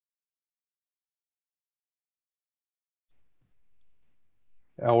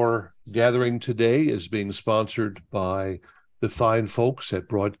Our gathering today is being sponsored by the fine folks at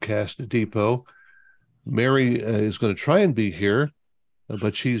Broadcast Depot. Mary is going to try and be here,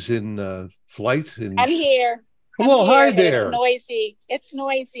 but she's in flight. And I'm here. I'm well, hi here, but it's there. noisy. It's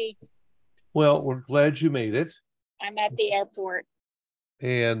noisy. Well, we're glad you made it, I'm at the airport.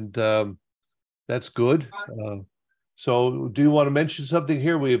 and that's good. So, do you want to mention something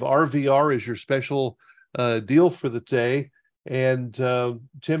here? We have RVR as your special deal for the day. And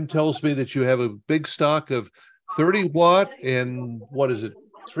Tim tells me that you have a big stock of 30 watt and what is it,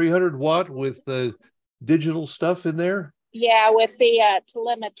 300 watt with digital stuff in there? Yeah, with the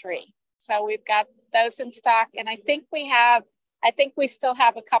telemetry. So we've got those in stock, and I think we still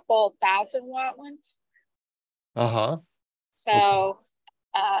have a couple 1,000 watt ones. Uh-huh. Okay. So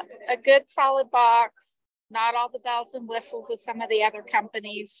a good solid box, not all the bells and whistles of some of the other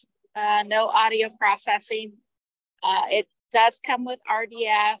companies. No audio processing. It does come with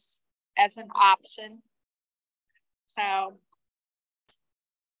RDS as an option. So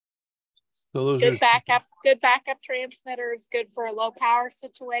those are good backup transmitters, good for a low power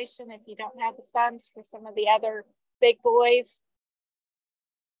situation if you don't have the funds for some of the other big boys.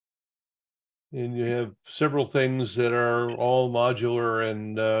 and you have several things that are all modular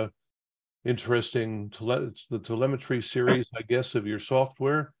and interesting. The telemetry series, I guess, of your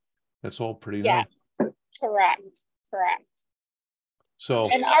software. That's all pretty Yeah, nice. correct. So,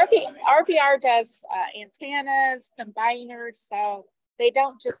 And RVR does antennas, combiners, so they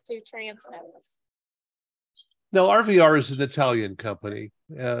don't just do transmitters. now RVR is an Italian company.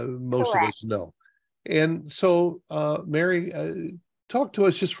 Most of us Correct. know. And so, Mary, talk to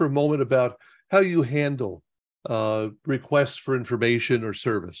us just for a moment about how you handle requests for information or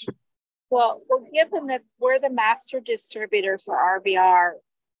service. Well, given that we're the master distributor for RVR,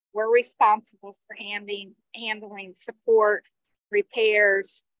 we're responsible for handling support,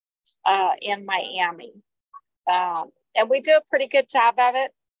 repairs in Miami. And we do a pretty good job of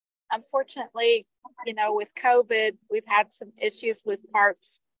it. Unfortunately, with COVID, we've had some issues with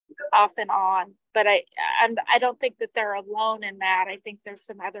parts off and on, but I don't think that they're alone in that. I think there's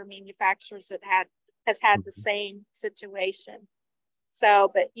some other manufacturers that has had the same situation.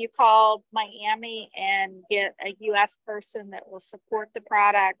 So, but you call Miami and get a US person that will support the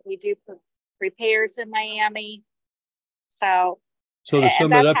product. We do repairs in Miami. So To and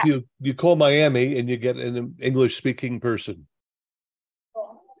sum it that's up, how you call Miami and you get an English speaking person.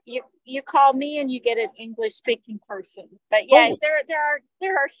 you call me and you get an English speaking person. But yeah, Oh,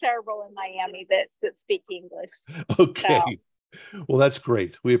 there are several in Miami that speak English. okay. So Well, that's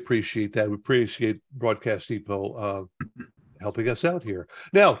great. We appreciate that. We appreciate Broadcast Depot helping us out here.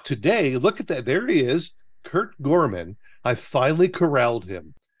 Now, today, look at that. There he is, Kurt Gorman. I finally corralled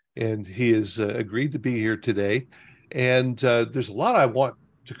him, and he has agreed to be here today. And there's a lot I want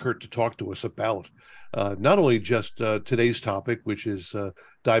Kurt to talk to us about. Not only just today's topic, which is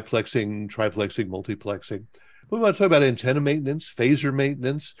diplexing, triplexing, multiplexing. We want to talk about antenna maintenance, phaser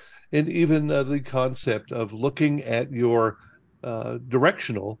maintenance, and even the concept of looking at your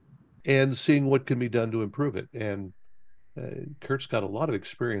directional and seeing what can be done to improve it. And Kurt's got a lot of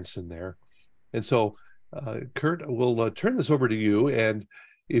experience in there. And so, Kurt, we'll turn this over to you. And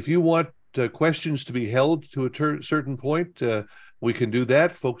if you want questions to be held to a certain point, we can do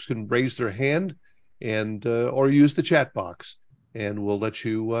that. Folks can raise their hand and or use the chat box, and we'll let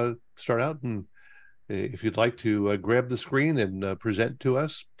you start out. And if you'd like to grab the screen and present to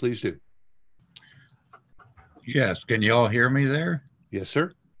us, please do. Yes, can you all hear me there? Yes,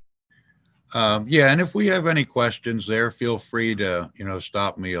 sir. Yeah, and if we have any questions there, feel free to,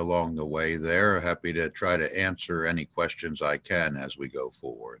 stop me along the way there. Happy to try to answer any questions I can as we go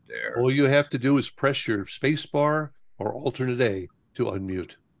forward there. All you have to do is press your space bar or alternate A to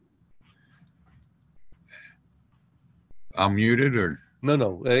unmute. I'm muted or?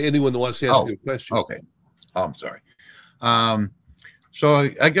 No. Anyone that wants to ask you a question. Okay. Oh, I'm sorry. So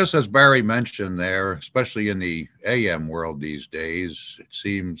I guess as Barry mentioned there, especially in the AM world these days, it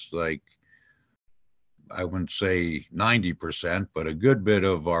seems like I wouldn't say 90%, but a good bit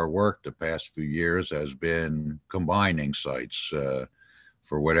of our work the past few years has been combining sites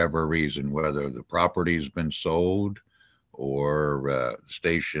for whatever reason, whether the property's been sold or the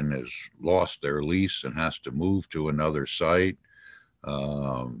station has lost their lease and has to move to another site.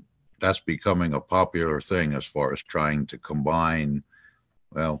 That's becoming a popular thing as far as trying to combine,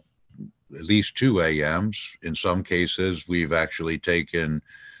 well, at least two AMs. In some cases, we've actually taken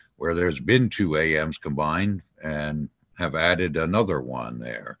where there's been two AMs combined and have added another one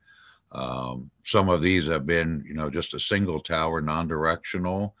there. Some of these have been, just a single tower,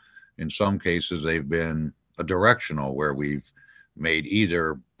 non-directional. In some cases, they've been a directional where we've made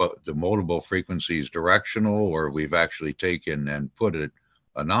either the multiple frequencies directional, or we've actually taken and put it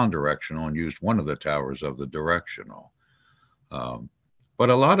a non-directional and used one of the towers of the directional. But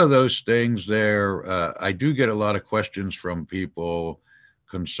a lot of those things there, I do get a lot of questions from people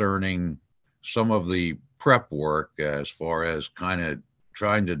concerning some of the prep work as far as kind of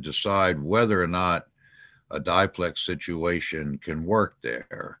trying to decide whether or not a diplex situation can work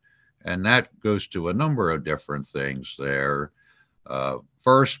there. And that goes to a number of different things there.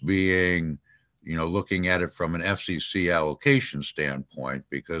 First being, looking at it from an FCC allocation standpoint,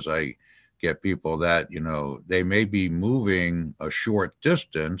 because I get people that, they may be moving a short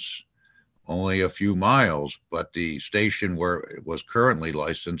distance, only a few miles, but the station where it was currently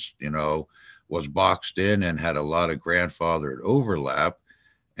licensed, was boxed in and had a lot of grandfathered overlap.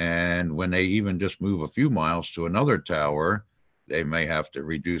 And when they even just move a few miles to another tower, they may have to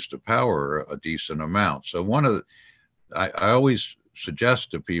reduce the power a decent amount. So I always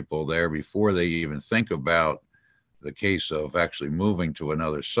suggest to people there, before they even think about the case of actually moving to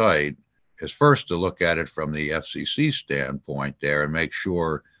another site, is first to look at it from the FCC standpoint there and make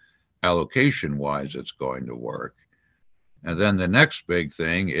sure allocation wise it's going to work. And then the next big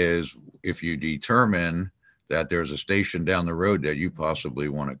thing is, if you determine that there's a station down the road that you possibly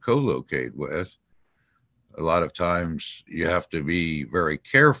want to co-locate with, a lot of times you have to be very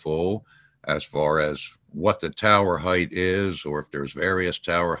careful as far as what the tower height is, or if there's various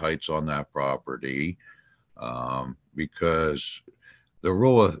tower heights on that property, because the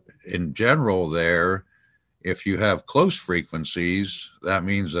rule in general there, if you have close frequencies, that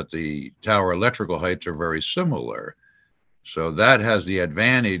means that the tower electrical heights are very similar. So that has the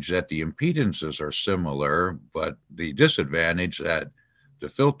advantage that the impedances are similar, but the disadvantage that the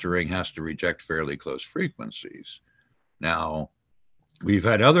filtering has to reject fairly close frequencies. Now, we've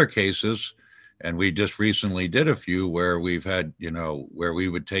had other cases, and we just recently did a few where we've had, where we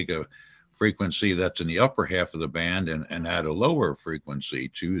would take a frequency that's in the upper half of the band and add a lower frequency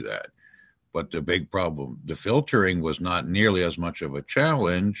to that. But the big problem, the filtering was not nearly as much of a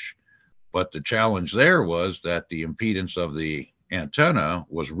challenge, but the challenge there was that the impedance of the antenna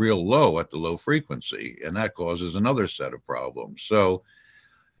was real low at the low frequency, and that causes another set of problems. So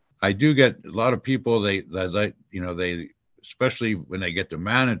I do get a lot of people, they especially when they get the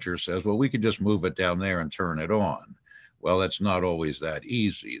manager says, well, we could just move it down there and turn it on. Well, it's not always that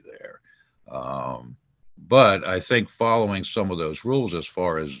easy there. But I think following some of those rules, as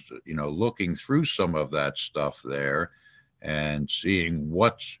far as, looking through some of that stuff there and seeing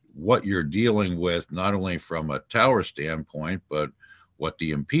what you're dealing with, not only from a tower standpoint, but what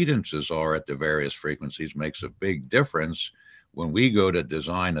the impedances are at the various frequencies, makes a big difference when we go to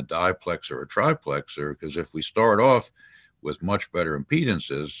design a diplex or a triplexer, because if we start off with much better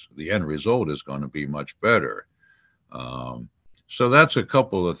impedances, the end result is going to be much better. So that's a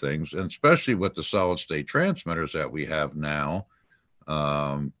couple of things, and especially with the solid state transmitters that we have now,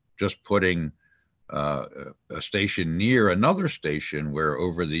 just putting a station near another station where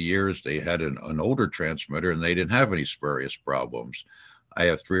over the years they had an older transmitter and they didn't have any spurious problems. I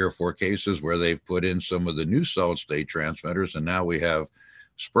have 3 or 4 cases where they've put in some of the new solid state transmitters, and now we have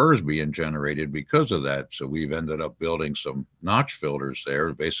spurs being generated because of that. So we've ended up building some notch filters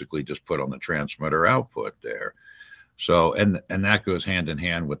there, basically just put on the transmitter output there. So, and that goes hand in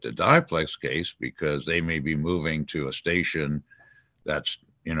hand with the diplex case, because they may be moving to a station that's,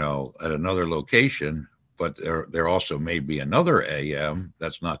 at another location, but there also may be another AM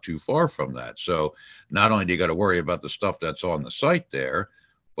that's not too far from that. So not only do you got to worry about the stuff that's on the site there,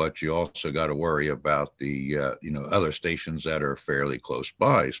 but you also got to worry about the, other stations that are fairly close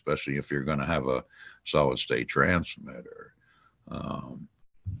by, especially if you're going to have a solid state transmitter.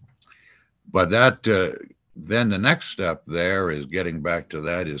 But that, then the next step there is getting back to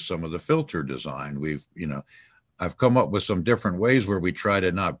that is some of the filter design. I've come up with some different ways where we try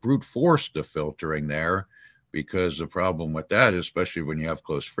to not brute force the filtering there, because the problem with that, especially when you have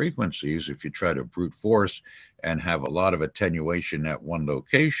close frequencies, if you try to brute force and have a lot of attenuation at one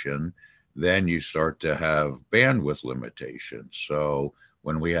location, then you start to have bandwidth limitations. So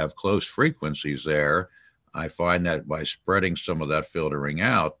when we have close frequencies there, I find that by spreading some of that filtering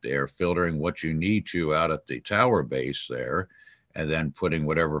out, they're filtering what you need to out at the tower base there, and then putting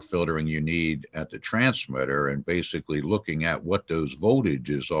whatever filtering you need at the transmitter, and basically looking at what those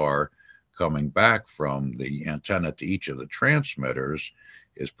voltages are coming back from the antenna to each of the transmitters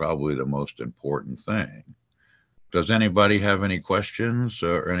is probably the most important thing. Does anybody have any questions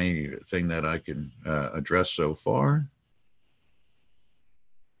or anything that I can address so far?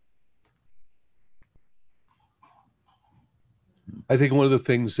 I think one of the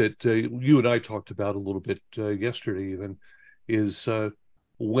things that you and I talked about a little bit yesterday even is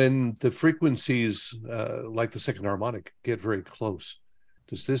when the frequencies, like the second harmonic, get very close.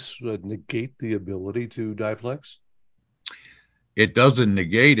 Does this negate the ability to diplex? It doesn't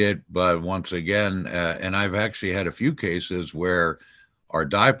negate it, but once again, and I've actually had a few cases where our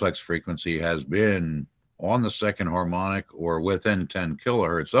diplex frequency has been on the second harmonic or within 10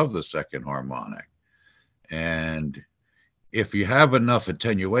 kilohertz of the second harmonic. And if you have enough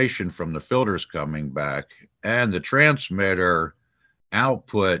attenuation from the filters coming back and the transmitter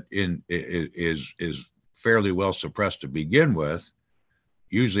output is fairly well suppressed to begin with,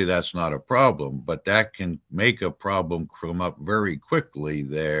 usually that's not a problem, but that can make a problem come up very quickly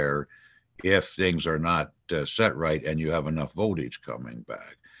there if things are not set right and you have enough voltage coming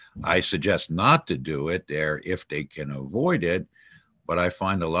back. I suggest not to do it there if they can avoid it, but I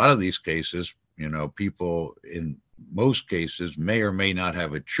find a lot of these cases, people in most cases may or may not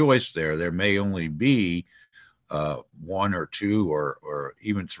have a choice there. There may only be one or two or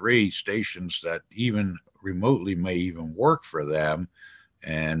even three stations that even remotely may even work for them.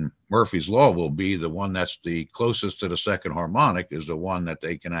 And Murphy's Law will be the one that's the closest to the second harmonic is the one that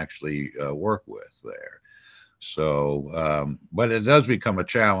they can actually work with there. So, but it does become a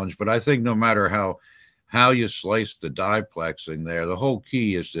challenge. But I think no matter how you slice the diplexing there, the whole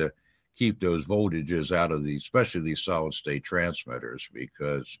key is to keep those voltages out of these, especially these solid state transmitters,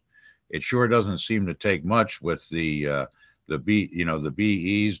 because it sure doesn't seem to take much with the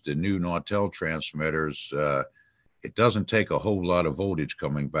BEs, the new Nautel transmitters. It doesn't take a whole lot of voltage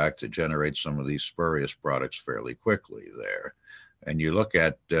coming back to generate some of these spurious products fairly quickly there. And you look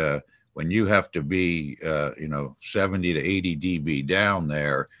at when you have to be 70 to 80 dB down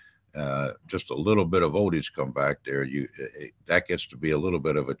there, just a little bit of voltage come back there, that gets to be a little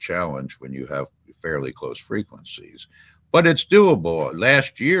bit of a challenge when you have fairly close frequencies. But it's doable.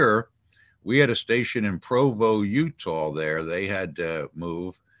 Last year, we had a station in Provo, Utah there. They had to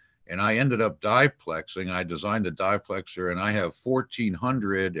move, and I ended up diplexing. I designed a diplexer, and I have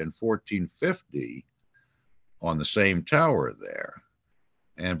 1400 and 1450 on the same tower there.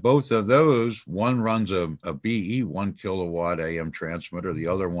 And both of those, one runs a BE 1 kilowatt AM transmitter. The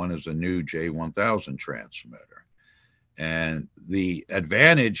other one is a new J1000 transmitter. And the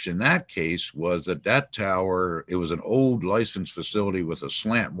advantage in that case was that tower, it was an old licensed facility with a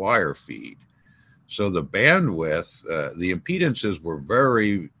slant wire feed. So the bandwidth, the impedances were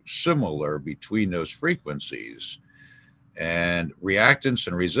very similar between those frequencies. And reactance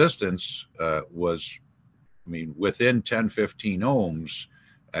and resistance was, within 10, 15 ohms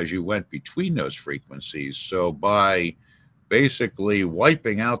as you went between those frequencies. So by basically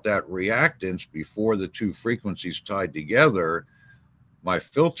wiping out that reactance before the two frequencies tied together, my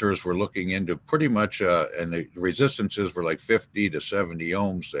filters were looking into pretty much, and the resistances were like 50 to 70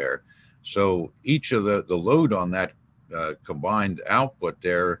 ohms there. So each of the load on that combined output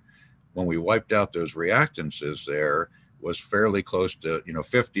there, when we wiped out those reactances there, was fairly close to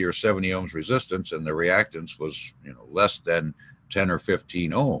 50 or 70 ohms resistance, and the reactance was less than 10 or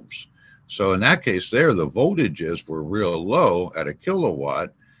 15 ohms. So in that case there, the voltages were real low at a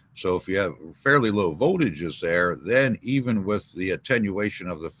kilowatt. So if you have fairly low voltages there, then even with the attenuation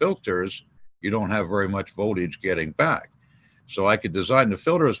of the filters, you don't have very much voltage getting back. So I could design the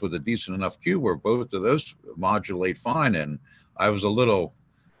filters with a decent enough Q where both of those modulate fine. And I was a little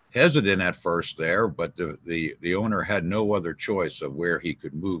hesitant at first there, but the owner had no other choice of where he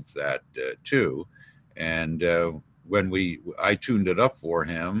could move that to. And when I tuned it up for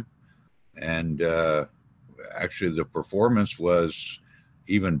him, and actually the performance was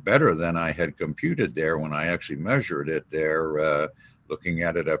even better than I had computed there when I actually measured it there, looking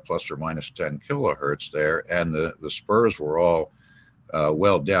at it at plus or minus 10 kilohertz there, and the spurs were all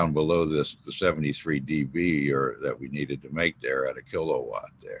well down below the 73 dB or that we needed to make there at a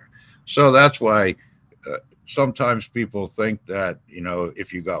kilowatt there. So that's why sometimes people think that,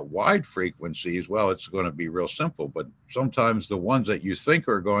 if you got wide frequencies, well, it's going to be real simple. But sometimes the ones that you think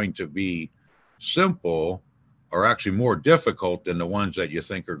are going to be simple are actually more difficult than the ones that you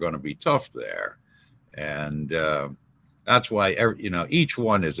think are going to be tough there. And that's why, each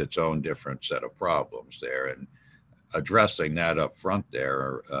one is its own different set of problems there. And addressing that up front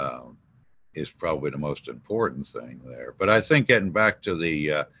there is probably the most important thing there. But I think getting back to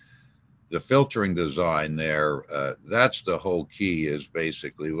the filtering design there, that's the whole key. Is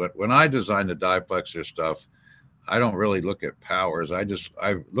basically when I design the diplexer stuff, I don't really look at powers. I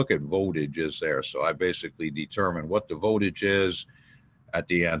look at voltages there. So I basically determine what the voltage is at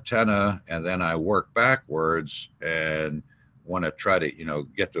the antenna, and then I work backwards and want to try to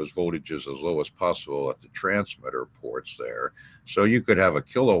get those voltages as low as possible at the transmitter ports there. So you could have a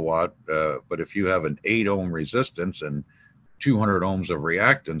kilowatt, but if you have an 8 ohm resistance and 200 ohms of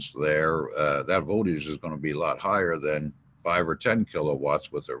reactance there, that voltage is going to be a lot higher than 5 or 10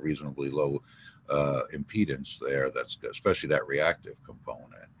 kilowatts with a reasonably low impedance there. That's especially that reactive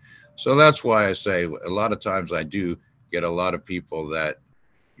component. So that's why I say a lot of times I do get a lot of people that,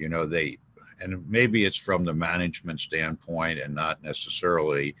 you know, and maybe it's from the management standpoint and not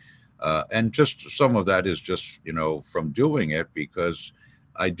necessarily, and just some of that is just, you know, from doing it, because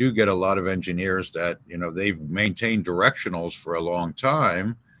I do get a lot of engineers that, you know, they've maintained directionals for a long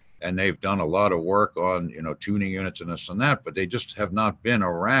time and they've done a lot of work on, you know, tuning units and this and that, but they just have not been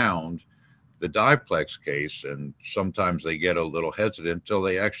around the diplex case. And sometimes they get a little hesitant until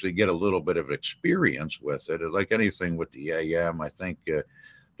they actually get a little bit of experience with it. Like anything with the AM, I think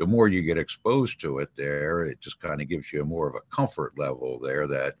the more you get exposed to it there, it just kind of gives you more of a comfort level there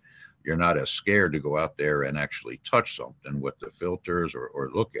that you're not as scared to go out there and actually touch something with the filters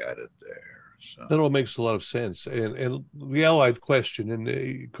or look at it there. So that all makes a lot of sense. And the allied question, and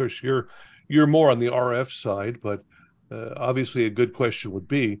of course you're more on the RF side, but obviously a good question would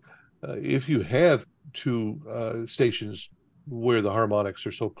be if you have two stations where the harmonics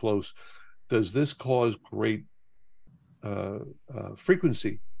are so close, does this cause great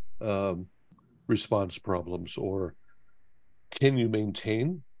frequency response problems, or can you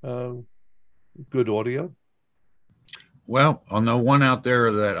maintain good audio? well, on the one out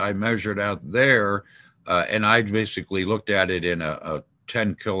there that I measured out there, and I basically looked at it in a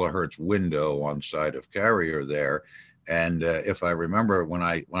 10 kilohertz window on side of carrier there. And if I remember, when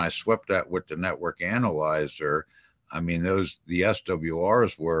I swept that with the network analyzer, I mean, the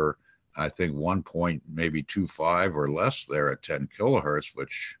SWRs were, I think, 1.25 or less there at 10 kilohertz,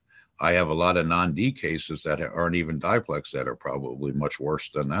 which I have a lot of non-D cases that aren't even diplex that are probably much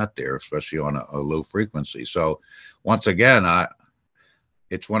worse than that there, especially on a low frequency. So once again,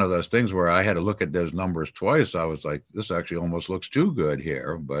 it's one of those things where I had to look at those numbers twice. I was like, this actually almost looks too good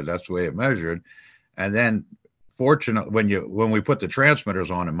here, but that's the way it measured. And then fortunately, when we put the transmitters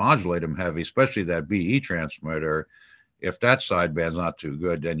on and modulate them heavy, especially that BE transmitter, if that sideband's not too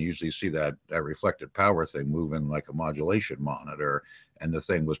good, then you usually see that reflected power thing moving like a modulation monitor, and the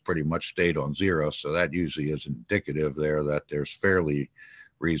thing was pretty much stayed on 0. So that usually is indicative there that there's fairly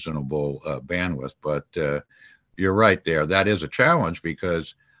reasonable bandwidth. But you're right there. That is a challenge,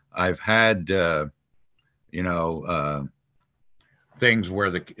 because I've had, you know, things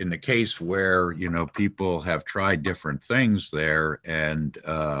where in the case where, you know, people have tried different things there, and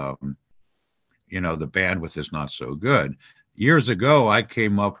you know, the bandwidth is not so good. Years ago, I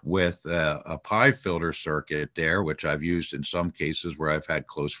came up with a pi filter circuit there, which I've used in some cases where I've had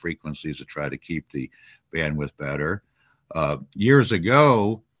close frequencies to try to keep the bandwidth better. Years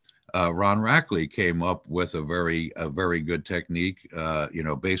ago, Ron Rackley came up with a very good technique, you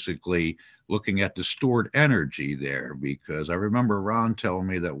know, basically looking at the stored energy there, because I remember Ron telling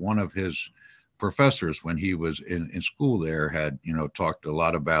me that one of his professors when he was in school there had, you know, talked a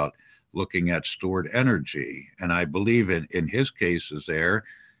lot about looking at stored energy. And I believe in his cases there,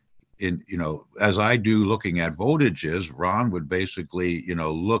 you know, as I do looking at voltages, Ron would basically, you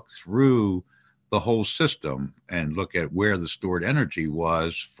know, look through the whole system and look at where the stored energy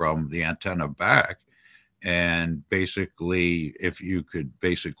was from the antenna back. And basically, if you could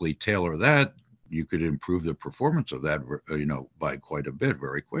basically tailor that, you could improve the performance of that, you know, by quite a bit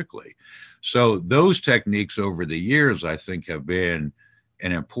very quickly. So those techniques over the years, I think, have been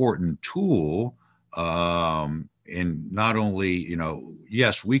an important tool in not only, you know,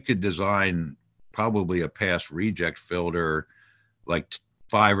 yes, we could design probably a pass reject filter like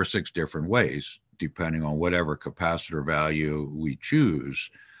 5 or 6 different ways, depending on whatever capacitor value we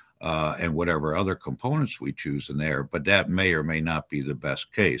choose and whatever other components we choose in there, but that may or may not be the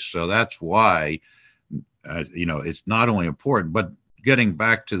best case. So that's why, you know, it's not only important, but getting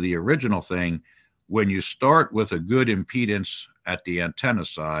back to the original thing, when you start with a good impedance at the antenna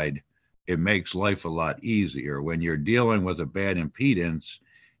side, it makes life a lot easier. When you're dealing with a bad impedance,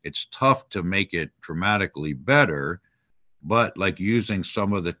 it's tough to make it dramatically better. But like using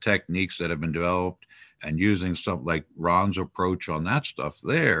some of the techniques that have been developed and using some like Ron's approach on that stuff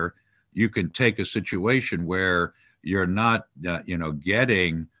there, you can take a situation where you're not, you know,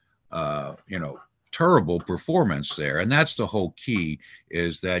 getting, you know, terrible performance there. And that's the whole key,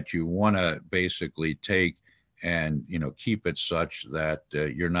 is that you want to basically take and, you know, keep it such that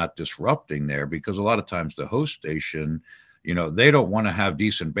you're not disrupting there, because a lot of times the host station, you know, they don't want to have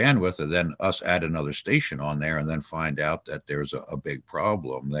decent bandwidth and then us add another station on there and then find out that there's a big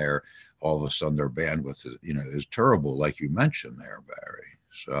problem there. All of a sudden their bandwidth is, you know, is terrible, like you mentioned there, Barry.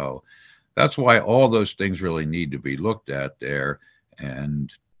 So that's why all those things really need to be looked at there.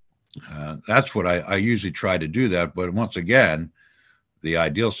 And That's what I usually try to do that. But once again, the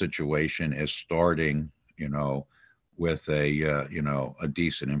ideal situation is starting, with a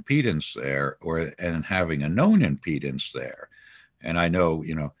decent impedance there, and having a known impedance there. And I know,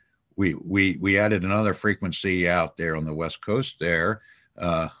 we added another frequency out there on the West Coast there,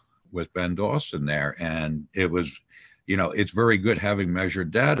 uh, with Ben Dawson there, and it's very good having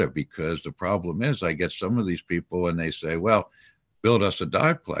measured data, because the problem is I get some of these people and they say, well, build us a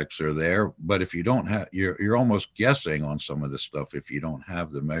diplexer there, but if you don't have, you're almost guessing on some of this stuff if you don't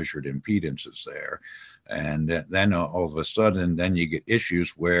have the measured impedances there. And then all of a sudden then you get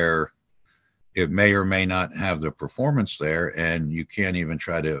issues where it may or may not have the performance there, and you can't even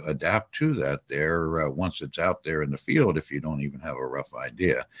try to adapt to that there, once it's out there in the field, if you don't even have a rough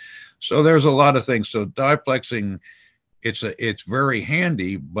idea. So there's a lot of things. So diplexing, it's very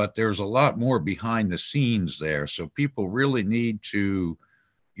handy, but there's a lot more behind the scenes there. So people really need to,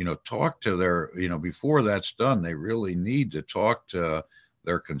 talk to their, before that's done, they really need to talk to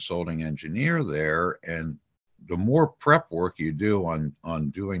their consulting engineer there. And the more prep work you do on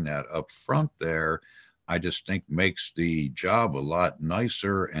doing that up front there, I just think makes the job a lot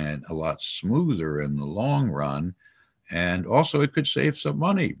nicer and a lot smoother in the long run. And also it could save some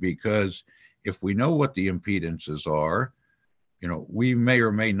money, because if we know what the impedances are, we may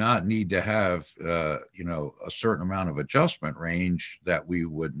or may not need to have, a certain amount of adjustment range that we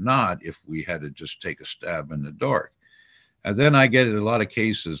would not if we had to just take a stab in the dark. And then I get a lot of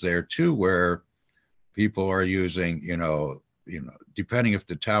cases there too, where people are using, depending if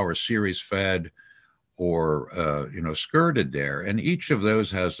the tower is series fed or, skirted there. And each of those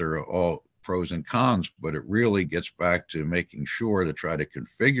has their all pros and cons, but it really gets back to making sure to try to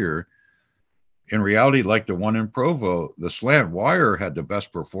configure. In reality, like the one in Provo, the slant wire had the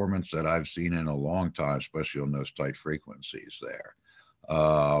best performance that I've seen in a long time, especially on those tight frequencies there.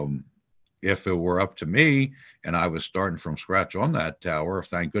 Um, if it were up to me and I was starting from scratch on that tower,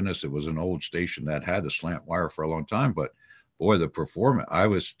 thank goodness it was an old station that had a slant wire for a long time. But boy, the performance, I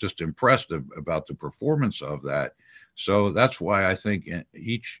was just impressed about the performance of that. So that's why I think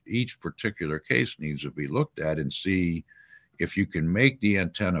each particular case needs to be looked at and see if you can make the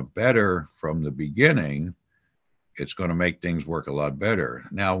antenna better from the beginning. It's going to make things work a lot better.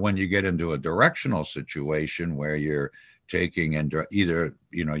 Now, when you get into a directional situation where you're taking and either,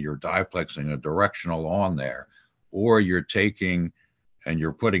 you're diplexing a directional on there, or you're taking and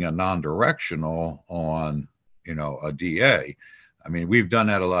you're putting a non-directional on, a DA. I mean, we've done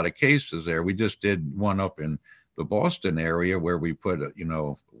that a lot of cases there. We just did one up in the Boston area where we put,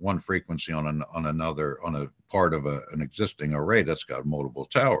 one frequency on another, on a part of an existing array that's got multiple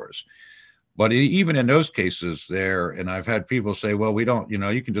towers. But even in those cases there, and I've had people say, well, we don't,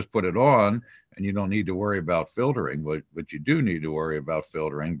 you can just put it on and you don't need to worry about filtering. But you do need to worry about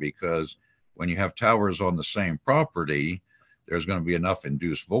filtering, because when you have towers on the same property, there's going to be enough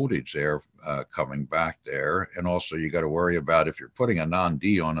induced voltage there, coming back there. And also you got to worry about, if you're putting a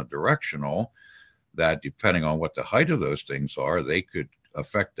non-D on a directional, that depending on what the height of those things are, they could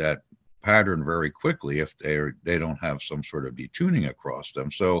affect that pattern very quickly if they don't have some sort of detuning across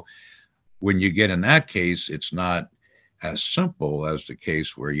them. So when you get in that case, it's not as simple as the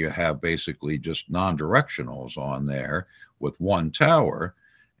case where you have basically just non-directionals on there with one tower.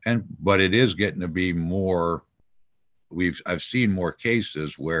 But it is getting to be more, I've seen more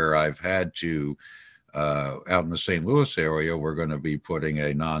cases where I've had to, out in the St. Louis area, we're going to be putting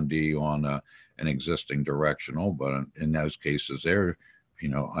a non-D on an existing directional, but in those cases there,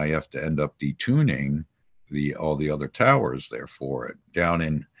 I have to end up detuning all the other towers there for it. Down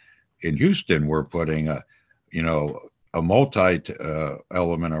in Houston, we're putting a multi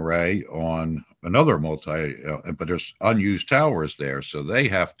element array on another but there's unused towers there, so they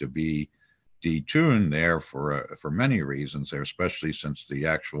have to be detuned there for many reasons there, especially since the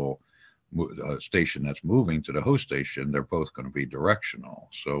actual station that's moving to the host station, they're both going to be directional.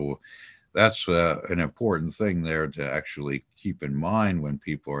 So that's an important thing there to actually keep in mind when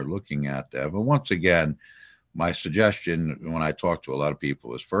people are looking at that. But once again, my suggestion when I talk to a lot of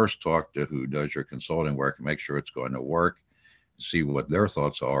people is first talk to who does your consulting work and make sure it's going to work, see what their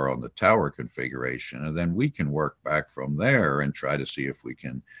thoughts are on the tower configuration, and then we can work back from there and try to see if we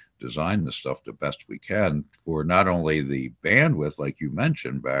can design the stuff the best we can for not only the bandwidth, like you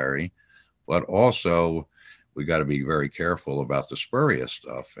mentioned, Barry, but also we got to be very careful about the spurious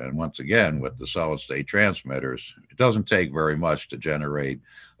stuff. And once again, with the solid state transmitters, it doesn't take very much to generate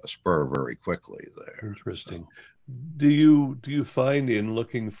a spur very quickly there. Interesting. Do you find, in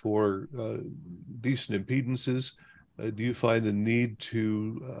looking for decent impedances, do you find the need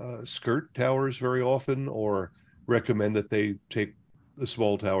to skirt towers very often, or recommend that they take the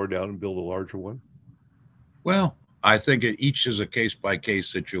small tower down and build a larger one? Well, I think each is a case by case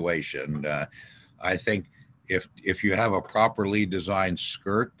situation. I think if you have a properly designed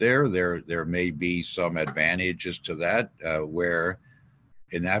skirt there may be some advantages to that, where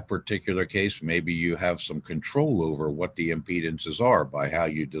in that particular case, maybe you have some control over what the impedances are by how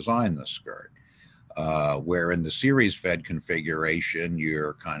you design the skirt. Where in the series fed configuration,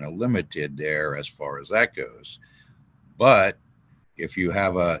 you're kind of limited there as far as that goes. But if you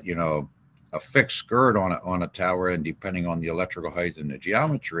have a fixed skirt on a tower, and depending on the electrical height and the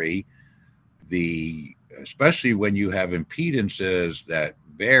geometry, especially when you have impedances that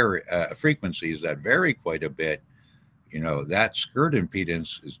vary, frequencies that vary quite a bit, that skirt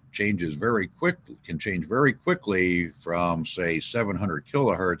impedance changes very quickly, can change very quickly from say 700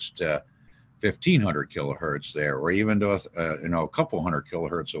 kilohertz to 1500 kilohertz there, or even to a couple hundred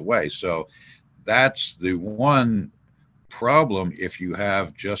kilohertz away. So that's the one problem if you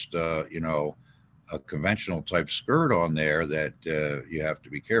have just a conventional type skirt on there, that you have to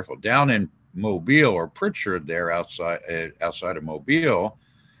be careful. Down in Mobile or Pritchard there outside of Mobile,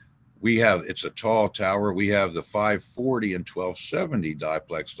 it's a tall tower. We have the 540 and 1270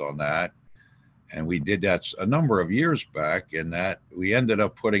 diplexed on that. And we did that a number of years back, and that we ended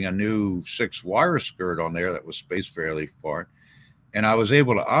up putting a new 6-wire skirt on there that was spaced fairly far. And I was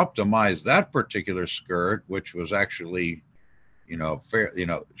able to optimize that particular skirt, which was actually,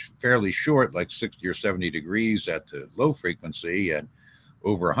 fairly short, like 60 or 70 degrees at the low frequency, and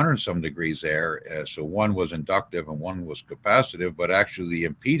over 100 some degrees there. So one was inductive and one was capacitive, but actually the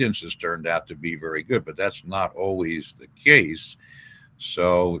impedances turned out to be very good, but that's not always the case.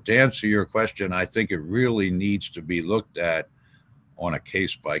 So to answer your question, I think it really needs to be looked at on a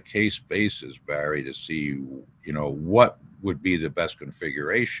case by case basis, Barry, to see, what would be the best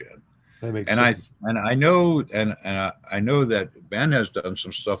configuration. That makes sense. I know that Ben has done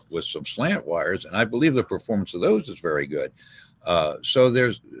some stuff with some slant wires, and I believe the performance of those is very good.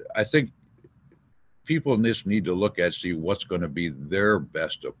 So I think people in this need to look at, see what's going to be their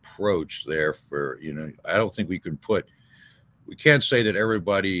best approach there for, I don't think we can't say that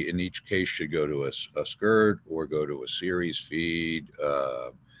everybody in each case should go to a skirt or go to a series feed.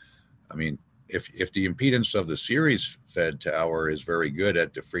 If the impedance of the series fed tower is very good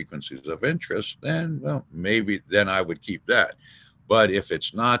at the frequencies of interest, then I would keep that. But if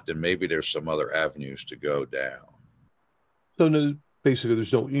it's not, then maybe there's some other avenues to go down. So no, basically,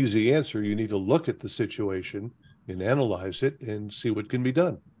 there's no easy answer. You need to look at the situation and analyze it and see what can be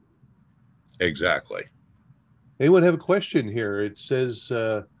done. Exactly. Anyone have a question here? It says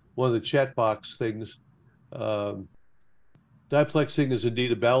one of the chat box things. Diplexing is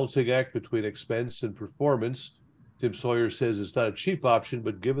indeed a balancing act between expense and performance. Tim Sawyer says it's not a cheap option,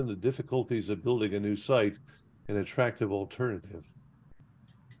 but given the difficulties of building a new site, an attractive alternative.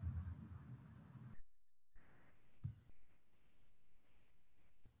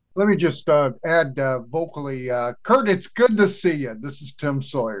 Let me just add vocally, Kurt, it's good to see you. This is Tim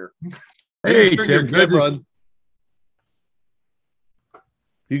Sawyer. Hey, Tim, good to see you.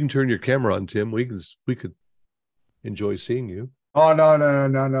 You can turn your camera on, Tim. We could enjoy seeing you. Oh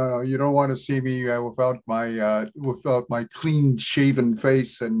no! You don't want to see me without my clean shaven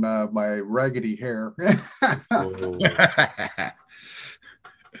face and my raggedy hair. Oh.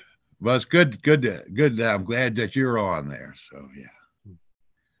 Well, it's good. I'm glad that you're on there. So yeah.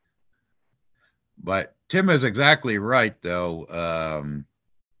 But Tim is exactly right, though.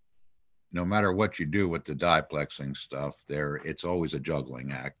 No matter what you do with the diplexing stuff, it's always a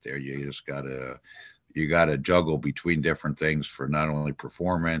juggling act there. You just gotta juggle between different things for not only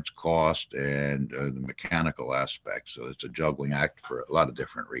performance, cost, and the mechanical aspect. So it's a juggling act for a lot of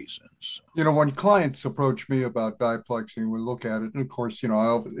different reasons. When clients approach me about diplexing, we look at it, and of course,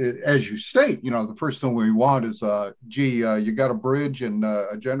 as you state, the first thing we want is, you got a bridge and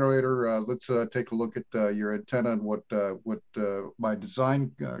a generator. Let's take a look at your antenna and what my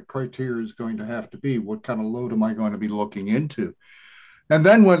design criteria is going to have to be. What kind of load am I going to be looking into? And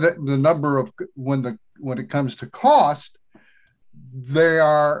then when when it comes to cost, they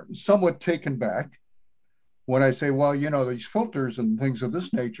are somewhat taken back when I say, well, these filters and things of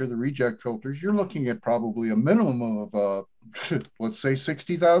this nature, the reject filters, you're looking at probably a minimum of let's say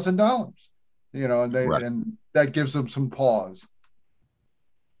 $60,000. Right. And that gives them some pause.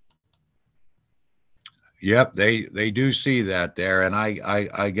 Yep, they do see that there, and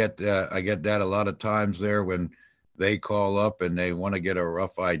I get that a lot of times there when they call up and they want to get a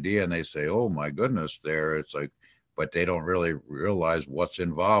rough idea, and they say, oh my goodness, it's like, but they don't really realize what's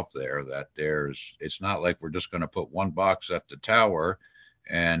involved there, that it's not like we're just going to put one box at the tower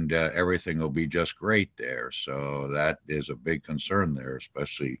and everything will be just great there. So that is a big concern there,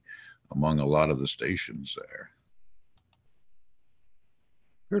 especially among a lot of the stations there.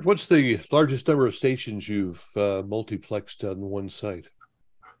 Kurt, what's the largest number of stations you've multiplexed on one site?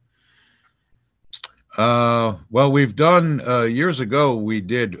 Well, we've done years ago. We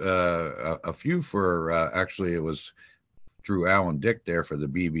did a few for actually it was through Alan Dick there for the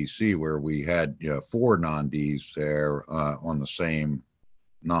BBC, where we had 4 non-Ds there on the same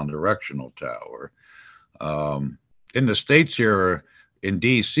non-directional tower. In the States here, in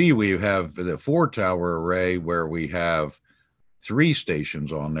DC, we have the 4-tower array where we have 3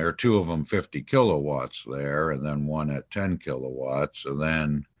 stations on there, 2 of them 50 kilowatts there, and then 1 at 10 kilowatts, and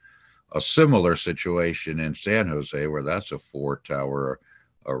then a similar situation in San Jose where that's a 4-tower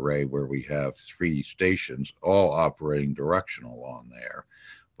array where we have 3 stations all operating directional on there.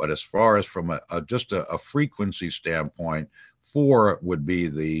 But as far as from just a frequency standpoint, 4 would be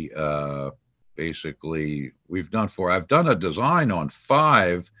the basically we've done 4. I've done a design on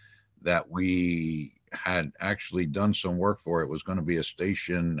 5 that we had actually done some work for. It was going to be a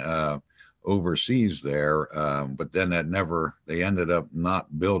station overseas there, but then they ended up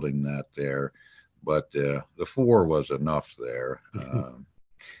not building that there. But the 4 was enough there.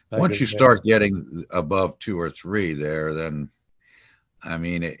 Once you start getting above 2 or 3 there, then I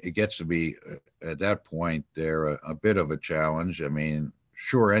mean it gets to be at that point there a bit of a challenge. I mean,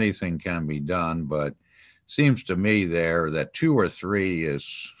 sure, anything can be done, but seems to me there that 2 or 3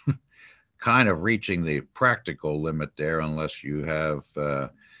 is kind of reaching the practical limit there, unless you have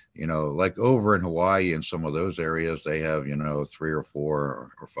like over in Hawaii and some of those areas, they have 3 or 4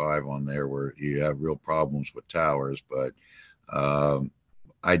 or 5 on there where you have real problems with towers. But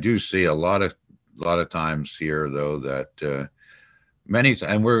I do see a lot of times here though that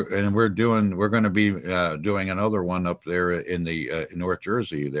and we're going to be doing another one up there in the in North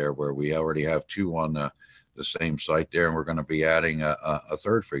Jersey there, where we already have 2 on the same site there, and we're going to be adding a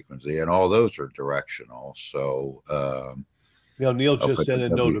 3rd frequency, and all those are directional. So Neil just sent a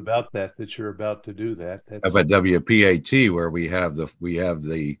note about that you're about to do that. That's up at WPAT, where we have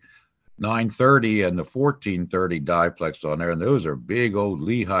the 930 and the 1430 diplex on there, and those are big old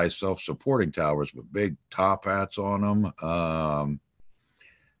Lehigh self-supporting towers with big top hats on them.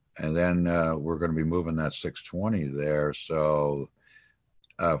 And then we're going to be moving that 620 there. So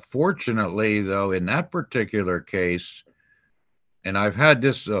fortunately, though, in that particular case, and I've had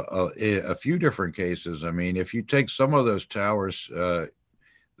this a few different cases. I mean, if you take some of those towers, the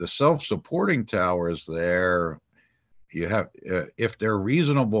self-supporting towers there, you have if they're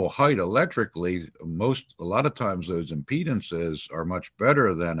reasonable height electrically, a lot of times those impedances are much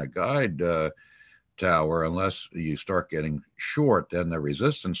better than a guide tower. Unless you start getting short, then the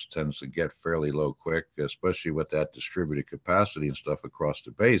resistance tends to get fairly low quick, especially with that distributed capacity and stuff across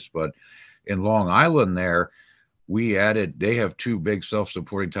the base. But in Long Island there, they have 2 big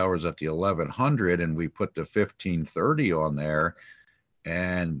self-supporting towers at the 1100, and we put the 1530 on there,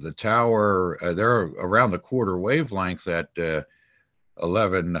 and the tower they're around the quarter wavelength at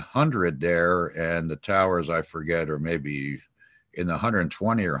 1100 there, and the towers, I forget, or maybe in the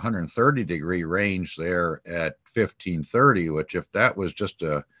 120 or 130 degree range there at 1530, which if that was just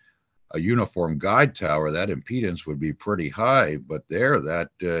a uniform guide tower, that impedance would be pretty high. But there,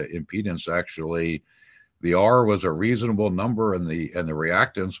 that impedance actually, the R was a reasonable number, and the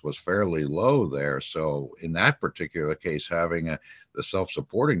reactance was fairly low there. So in that particular case, having the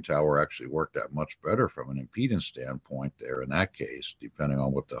self-supporting tower actually worked out much better from an impedance standpoint there in that case, depending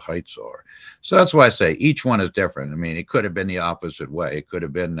on what the heights are. So that's why I say each one is different. I mean, it could have been the opposite way. It could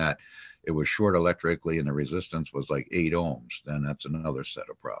have been that it was short electrically and the resistance was like 8 ohms. Then that's another set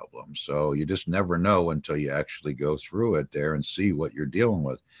of problems. So you just never know until you actually go through it there and see what you're dealing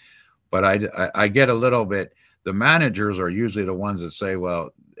with. But I get a little bit, the managers are usually the ones that say,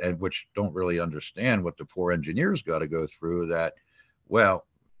 well, and which don't really understand what the poor engineers got to go through, that, well,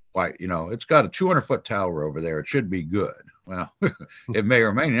 why, it's got a 200-foot tower over there. It should be good. Well, it may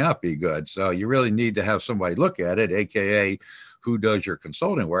or may not be good. So you really need to have somebody look at it, AKA who does your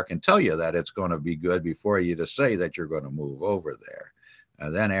consulting work, and tell you that it's going to be good before you just say that you're going to move over there.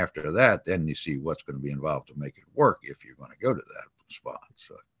 And then after that, then you see what's going to be involved to make it work if you're going to go to that spot.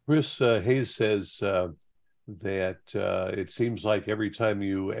 So Chris Hayes says that it seems like every time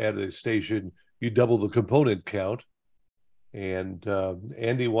you add a station, you double the component count. And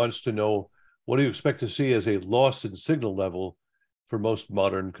Andy wants to know, what do you expect to see as a loss in signal level for most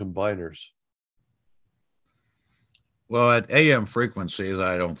modern combiners? Well, at AM frequencies,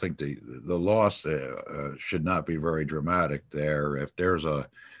 I don't think the loss should not be very dramatic there. If there's a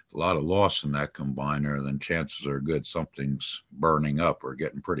a lot of loss in that combiner, then chances are good something's burning up or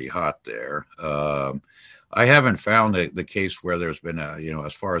getting pretty hot there. I haven't found the case where there's been a,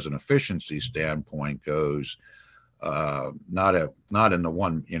 as far as an efficiency standpoint goes, not in the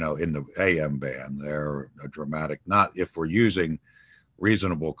one, in the AM band, there a dramatic, not if we're using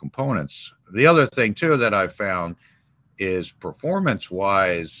reasonable components. The other thing too that I found is performance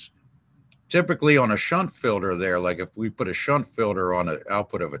wise, typically on a shunt filter there, like if we put a shunt filter on an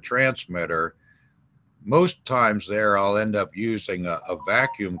output of a transmitter, most times there I'll end up using a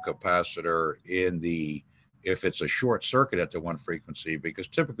vacuum capacitor if it's a short circuit at the one frequency, because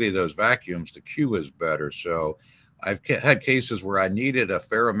typically those vacuums, the Q is better. So I've had cases where I needed a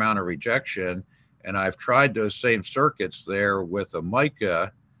fair amount of rejection, and I've tried those same circuits there with a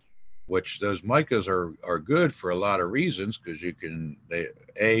mica, which those micas are good for a lot of reasons, because you can,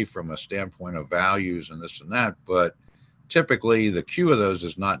 from a standpoint of values and this and that, but typically the Q of those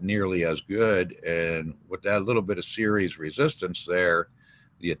is not nearly as good. And with that little bit of series resistance there,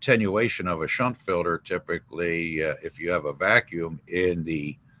 the attenuation of a shunt filter, typically, if you have a vacuum in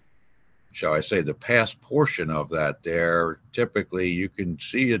the, shall I say, the pass portion of that there, typically you can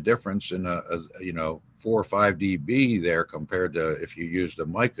see a difference in a 4 or 5 dB there compared to if you use the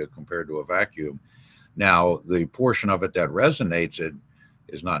mica compared to a vacuum. Now, the portion of it that resonates it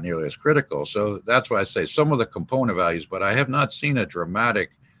is not nearly as critical. So that's why I say some of the component values, but I have not seen a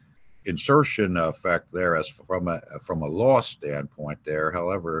dramatic insertion effect there as from a loss standpoint there.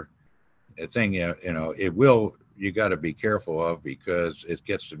 However, a thing, it will, you got to be careful of, because it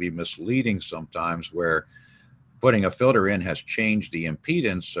gets to be misleading sometimes where putting a filter in has changed the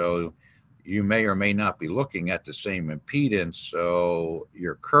impedance. So you may or may not be looking at the same impedance. So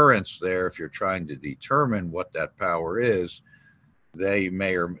your currents there, if you're trying to determine what that power is, they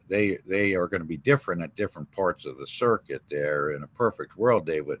are going to be different at different parts of the circuit there. In a perfect world,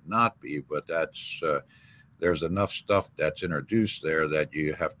 they would not be, but that's, there's enough stuff that's introduced there that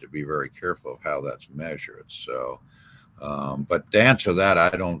you have to be very careful of how that's measured. So, but to answer that,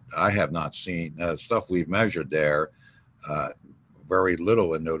 I have not seen stuff we've measured there, very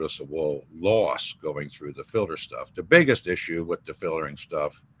little and noticeable loss going through the filter stuff. The biggest issue with the filtering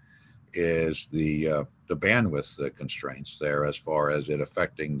stuff is the bandwidth constraints there, as far as it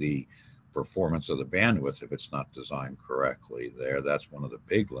affecting the performance of the bandwidth if it's not designed correctly there. That's one of the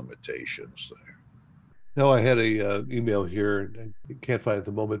big limitations there. No, I had a email here, I can't find it at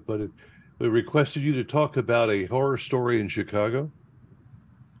the moment, but it requested you to talk about a horror story in Chicago.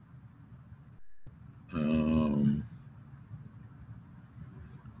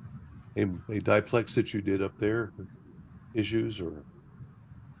 A diplex that you did up there, issues, or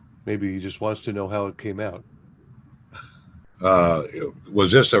maybe he just wants to know how it came out.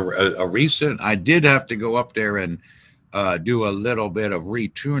 Was this a recent? I did have to go up there and do a little bit of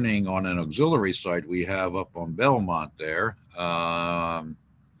retuning on an auxiliary site we have up on Belmont there.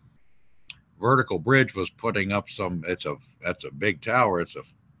 Vertical Bridge was putting up that's a big tower. It's a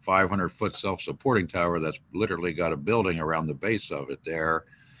 500-foot self-supporting tower that's literally got a building around the base of it there.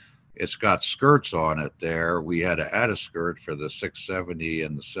 It's got skirts on it there. We had to add a skirt for the 670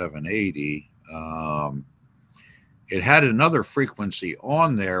 and the 780. It had another frequency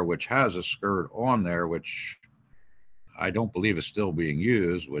on there, which has a skirt on there, which I don't believe is still being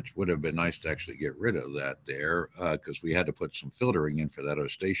used, which would have been nice to actually get rid of that there, because we had to put some filtering in for that other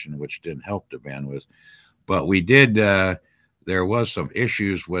station, which didn't help the bandwidth. But we did, there was some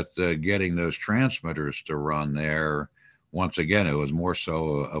issues with getting those transmitters to run there. Once again, it was more so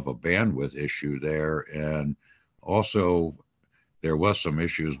of a bandwidth issue there. And also there was some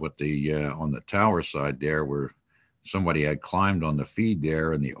issues with the, on the tower side there, where somebody had climbed on the feed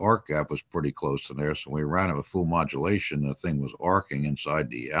there and the arc gap was pretty close to there. So we ran it with full modulation. The thing was arcing inside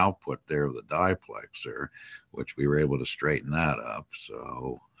the output there of the diplexer, which we were able to straighten that up.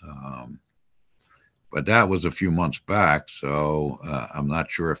 So, but that was a few months back. So I'm not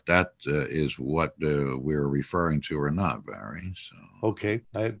sure if that is what we're referring to or not, Barry. So. Okay.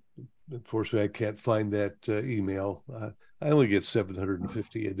 Unfortunately, I can't find that email. I only get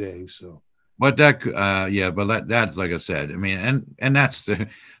 750 a day. So. But that, but that's like I said. I mean, and that's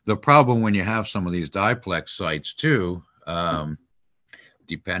the problem when you have some of these diplex sites too.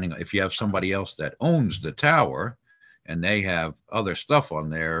 Depending if you have somebody else that owns the tower, and they have other stuff on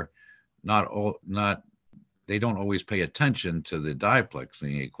there, they don't always pay attention to the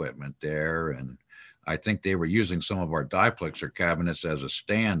diplexing equipment there. And I think they were using some of our diplexer cabinets as a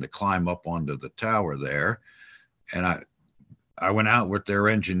stand to climb up onto the tower there, and I went out with their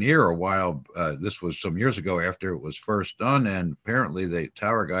engineer a while. This was some years ago after it was first done, and apparently the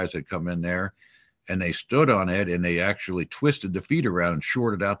tower guys had come in there and they stood on it, and they actually twisted the feed around and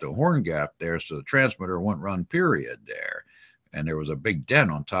shorted out the horn gap there, so the transmitter wouldn't run period there. And there was a big dent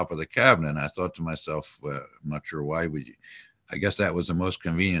on top of the cabinet. And I thought to myself, I'm not sure why I guess that was the most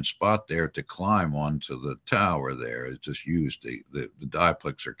convenient spot there to climb onto the tower there. It just used the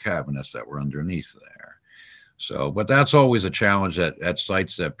diplexer cabinets that were underneath there. So, but that's always a challenge at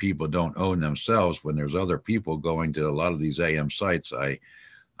sites that people don't own themselves. When there's other people going to a lot of these AM sites,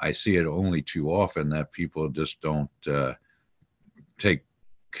 I see it only too often that people just don't take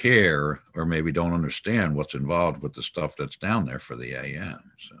care, or maybe don't understand what's involved with the stuff that's down there for the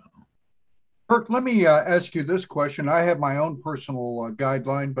AM. So, Kirk, let me ask you this question. I have my own personal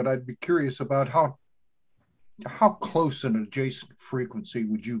guideline, but I'd be curious about how close an adjacent frequency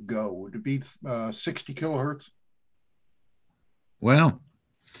would you go? Would it be 60 kilohertz? Well,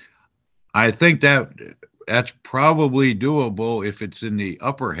 I think that's probably doable if it's in the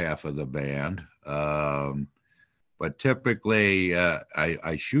upper half of the band. But typically,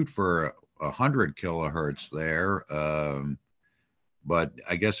 I shoot for 100 kilohertz there. But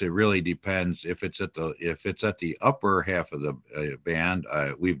I guess it really depends if it's at the upper half of the band.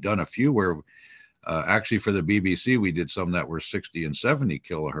 We've done a few where actually for the BBC we did some that were 60 and 70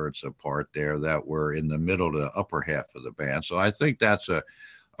 kilohertz apart there that were in the middle to the upper half of the band. So I think that's a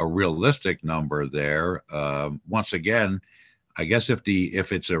realistic number there. Once again, I guess if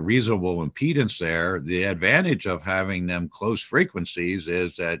it's a reasonable impedance there, the advantage of having them close frequencies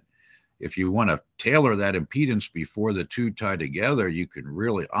is that if you want to tailor that impedance before the two tie together, you can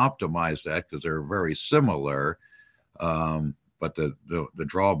really optimize that because they're very similar. But the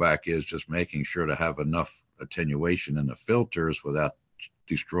drawback is just making sure to have enough attenuation in the filters without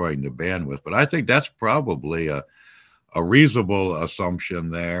destroying the bandwidth. But I think that's probably a reasonable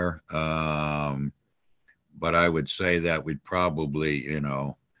assumption there. But I would say that we'd probably,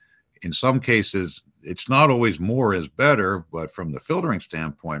 in some cases, it's not always more is better, but from the filtering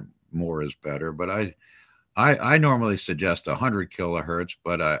standpoint, more is better. But I normally suggest 100 kilohertz,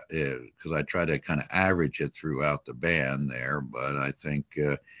 but because I try to kind of average it throughout the band there. But I think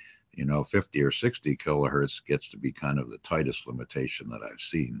 50 or 60 kilohertz gets to be kind of the tightest limitation that I've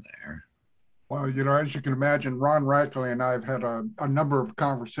seen there. Well, as you can imagine, Ron Rackley and I have had a number of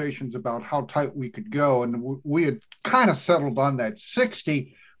conversations about how tight we could go, and we had kind of settled on that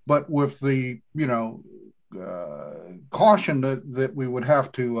 60, but with the caution that we would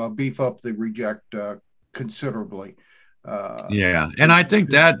have to beef up the reject considerably. Yeah, and I think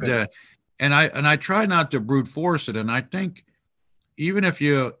that, and I try not to brute force it, and I think even if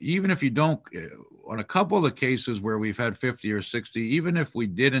you don't, on a couple of the cases where we've had 50 or 60, even if we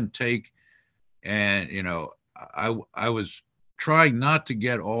didn't take, and I was trying not to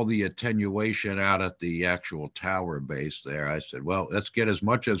get all the attenuation out at the actual tower base there. I said, well, let's get as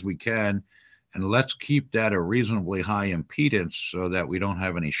much as we can, and let's keep that a reasonably high impedance so that we don't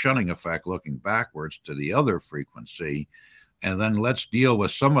have any shunting effect looking backwards to the other frequency. And then let's deal with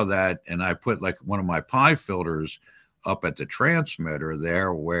some of that. And I put like one of my pi filters up at the transmitter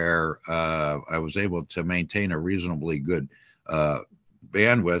there where I was able to maintain a reasonably good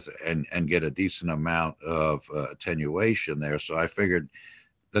bandwidth and get a decent amount of attenuation there. So I figured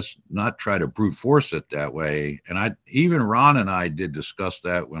let's not try to brute force it that way. And even Ron and I did discuss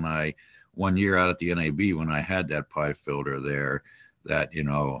that one year out at the NAB when I had that pi filter there, that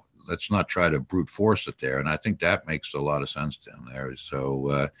let's not try to brute force it there. And I think that makes a lot of sense to him there.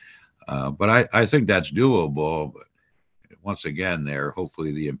 So but I think that's doable. But once again there,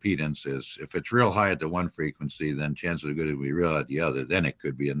 hopefully the impedance is, if it's real high at the one frequency, then chances are good it'll be real at the other, then it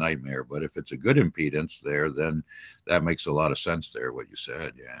could be a nightmare. But if it's a good impedance there, then that makes a lot of sense there, what you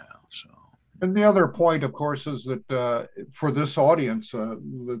said. Yeah. So. And the other point, of course, is that for this audience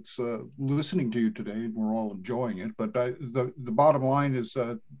that's listening to you today, we're all enjoying it. But the bottom line is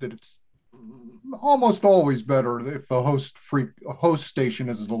that it's almost always better if the host station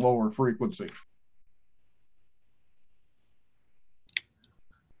is the lower frequency.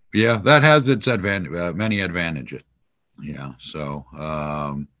 Yeah, that has its many advantages. Yeah. So,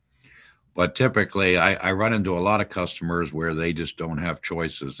 but typically I run into a lot of customers where they just don't have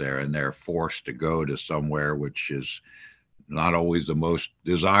choices there, and they're forced to go to somewhere which is not always the most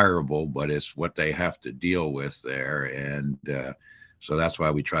desirable, but it's what they have to deal with there. And so that's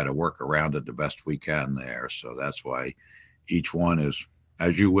why we try to work around it the best we can there. So that's why each one is,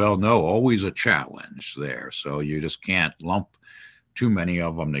 as you well know, always a challenge there. So you just can't lump too many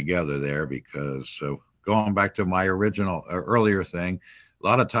of them together there, because going back to my earlier thing, a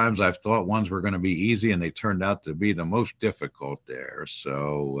lot of times I've thought ones were going to be easy and they turned out to be the most difficult there.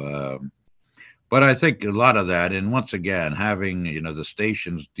 So But I think a lot of that, and once again, having, the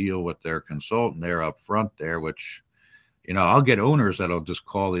stations deal with their consultant there up front there, which, I'll get owners that'll just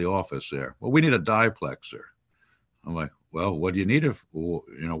call the office there. Well, we need a diplexer. I'm like, well, what do you need it for?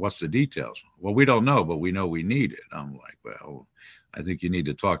 What's the details? Well, we don't know, but we know we need it. I'm like, well, I think you need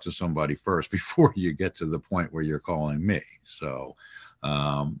to talk to somebody first before you get to the point where you're calling me. So,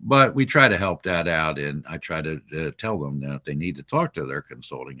 but we try to help that out, and I try to tell them that they need to talk to their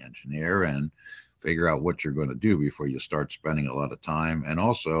consulting engineer and figure out what you're going to do before you start spending a lot of time. And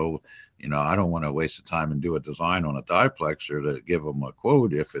also, I don't want to waste the time and do a design on a diplexer to give them a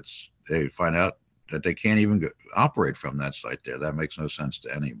quote if they find out that they can't even operate from that site there. That makes no sense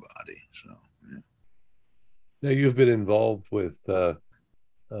to anybody. So, yeah. Now, you've been involved with a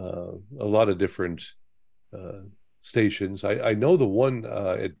lot of different stations. I know the one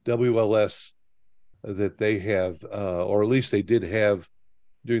at WLS that they have, or at least they did have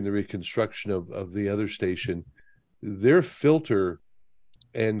during the reconstruction of the other station, their filter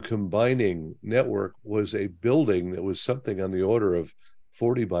and combining network was a building that was something on the order of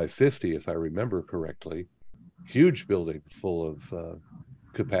 40 by 50, if I remember correctly. Huge building full of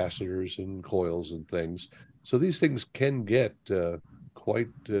capacitors and coils and things. So these things can get quite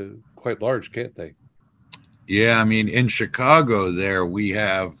large, can't they? Yeah, I mean, in Chicago, there we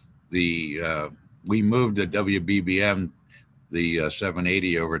have we moved the WBBM, the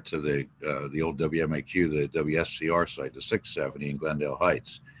 780 over to the old WMAQ, the WSCR site, the 670 in Glendale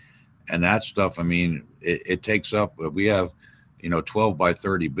Heights, and that stuff. I mean, it takes up. We have 12 by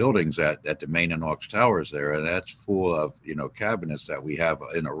 30 buildings at the main and aux towers there, and that's full of cabinets that we have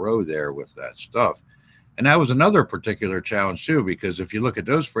in a row there with that stuff. And that was another particular challenge too, because if you look at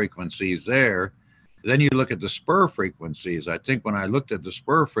those frequencies there, then you look at the spur frequencies. I think when I looked at the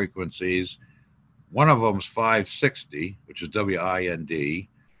spur frequencies, one of them was 560, which is WIND.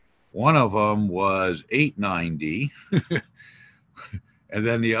 One of them was 890. And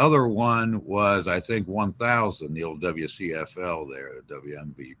then the other one was, I think, 1000, the old WCFL there,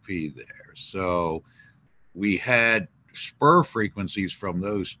 WMVP there. So we had spur frequencies from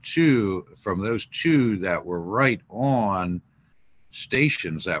those two that were right on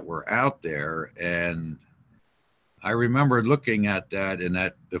stations that were out there. And I remember looking at that, and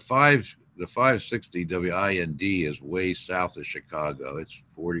that the 560 WIND is way south of Chicago. It's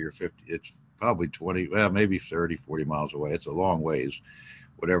 40 or 50, it's probably 20, well, maybe 30, 40 miles away. It's a long ways,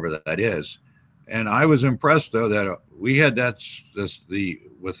 whatever that is. And I was impressed though that we had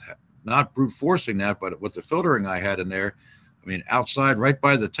with not brute forcing that, but with the filtering I had in there. I mean, outside, right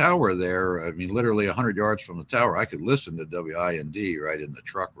by the tower there, I mean, literally 100 yards from the tower, I could listen to WIND right in the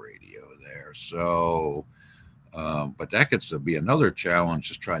truck radio there. So, but that gets to be another challenge,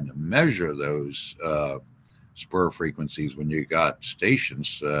 just trying to measure those spur frequencies when you got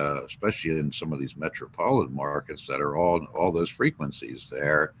stations, especially in some of these metropolitan markets that are all those frequencies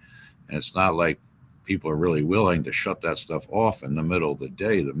there. And it's not like people are really willing to shut that stuff off in the middle of the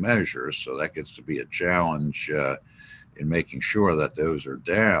day to measure. So that gets to be a challenge in making sure that those are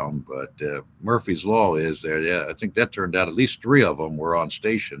down. But Murphy's Law is there. Yeah, I think that turned out at least 3 of them were on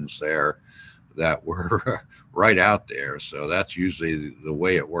stations there that were right out there. So that's usually the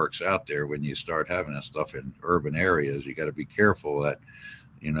way it works out there when you start having that stuff in urban areas. You got to be careful that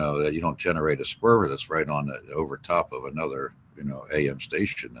that you don't generate a spur that's right on over top of another AM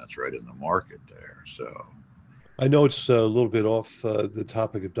station that's right in the market there. So I know it's a little bit off the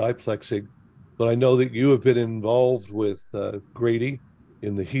topic of diplexing, but I know that you have been involved with Grady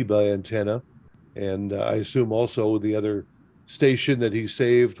in the HEBA antenna, and I assume also the other station that he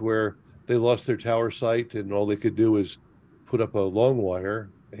saved where they lost their tower site and all they could do is put up a long wire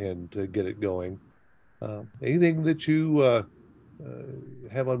and get it going. Anything that you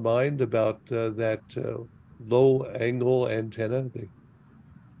have on mind about that low angle antenna?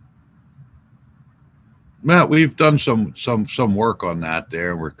 Well, we've done some work on that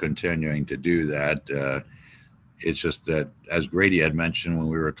there. We're continuing to do that. It's just that, as Grady had mentioned when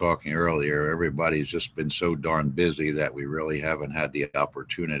we were talking earlier, everybody's just been so darn busy that we really haven't had the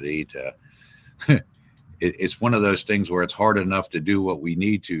opportunity to. It's one of those things where it's hard enough to do what we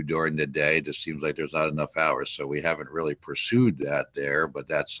need to during the day. It just seems like there's not enough hours, so we haven't really pursued that there. But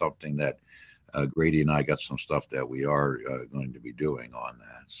that's something that Grady and I got some stuff that we are going to be doing on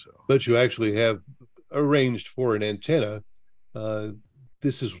that. So, but you actually have arranged for an antenna.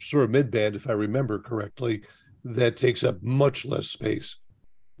 This is sort of mid-band, if I remember correctly, that takes up much less space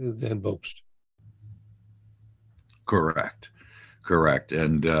than most. Correct.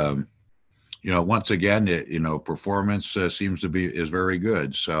 And once again, performance seems to is very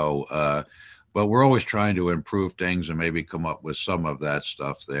good. So, but we're always trying to improve things and maybe come up with some of that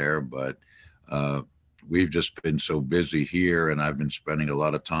stuff there. But We've just been so busy here, and I've been spending a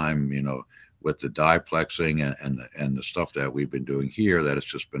lot of time, with the diplexing and the stuff that we've been doing here, that it's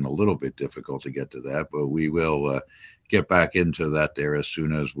just been a little bit difficult to get to that. But we will get back into that there as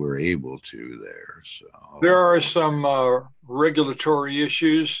soon as we're able to there. So there are some regulatory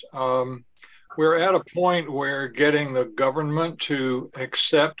issues. We're at a point where getting the government to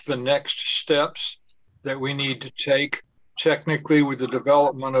accept the next steps that we need to take technically with the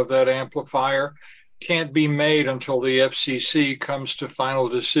development of that amplifier can't be made until the FCC comes to final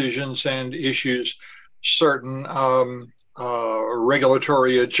decisions and issues certain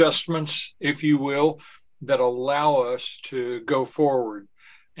regulatory adjustments, if you will, that allow us to go forward.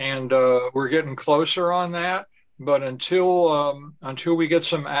 And we're getting closer on that. But until we get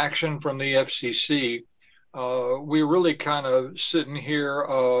some action from the FCC, we're really kind of sitting here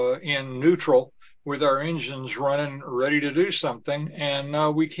in neutral with our engines running, ready to do something,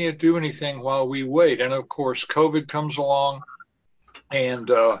 and we can't do anything while we wait. And of course, COVID comes along,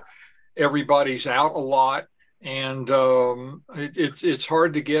 and everybody's out a lot, and it's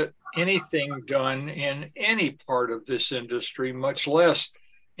hard to get anything done in any part of this industry, much less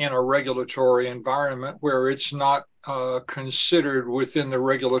in a regulatory environment where it's not considered within the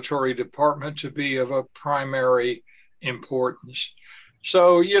regulatory department to be of a primary importance.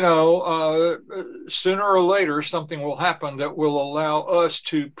 So, sooner or later, something will happen that will allow us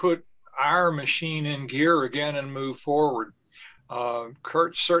to put our machine in gear again and move forward.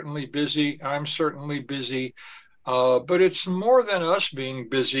 Kurt's certainly busy. I'm certainly busy. But it's more than us being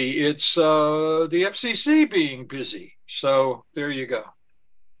busy. It's the FCC being busy. So there you go.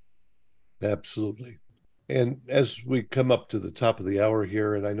 Absolutely. And as we come up to the top of the hour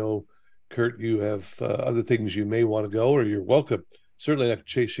here, and I know, Kurt, you have other things you may want to go, or you're welcome. Certainly not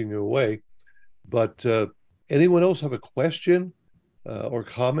chasing you away. But anyone else have a question or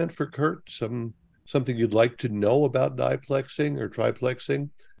comment for Kurt? Something you'd like to know about diplexing or triplexing?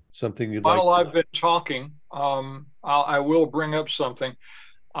 Something you'd While like? I've been talking, I will bring up something.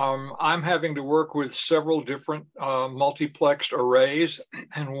 I'm having to work with several different multiplexed arrays.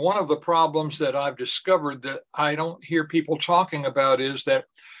 And one of the problems that I've discovered that I don't hear people talking about is that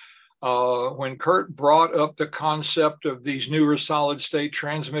when Kurt brought up the concept of these newer solid state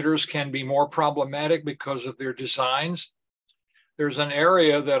transmitters can be more problematic because of their designs, there's an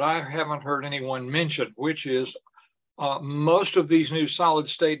area that I haven't heard anyone mention, which is most of these new solid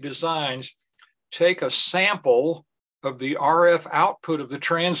state designs take a sample of the RF output of the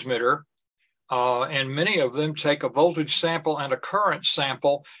transmitter, and many of them take a voltage sample and a current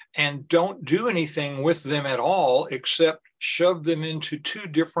sample and don't do anything with them at all except shove them into two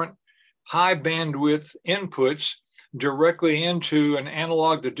different high bandwidth inputs directly into an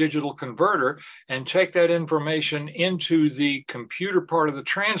analog to digital converter and take that information into the computer part of the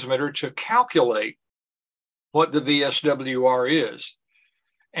transmitter to calculate what the VSWR is.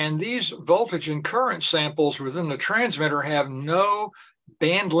 And these voltage and current samples within the transmitter have no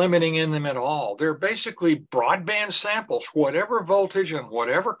band limiting in them at all. They're basically broadband samples. Whatever voltage and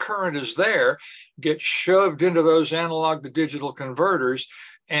whatever current is there gets shoved into those analog to digital converters.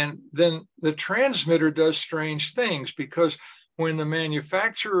 And then the transmitter does strange things because when the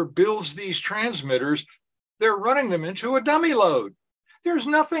manufacturer builds these transmitters, they're running them into a dummy load. There's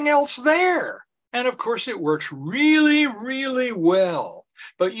nothing else there. And of course, it works really, really well.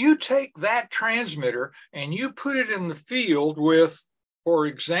 But you take that transmitter and you put it in the field with, for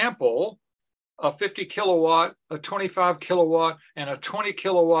example, a 50 kilowatt, a 25 kilowatt, and a 20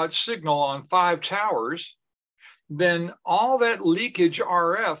 kilowatt signal on 5 towers, then all that leakage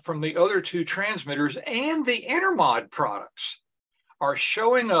RF from the other two transmitters and the intermod products are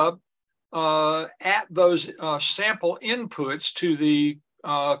showing up at those sample inputs to the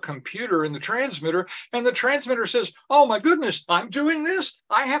computer in the transmitter, and the transmitter says, oh my goodness, I'm doing this,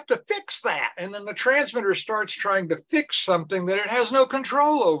 I have to fix that. And then the transmitter starts trying to fix something that it has no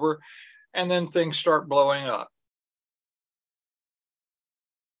control over, and then things start blowing up.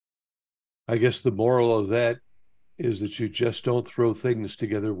 I guess the moral of that is that you just don't throw things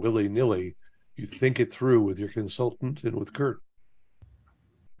together willy-nilly. You think it through with your consultant and with Kurt.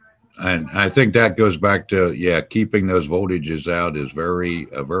 And I think that goes back to, keeping those voltages out is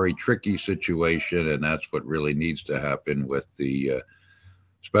a very tricky situation. And that's what really needs to happen with the,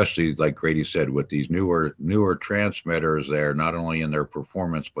 especially like Grady said, with these newer transmitters there, not only in their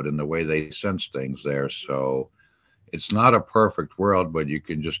performance, but in the way they sense things there. So it's not a perfect world, but you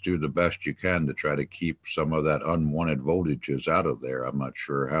can just do the best you can to try to keep some of that unwanted voltages out of there. I'm not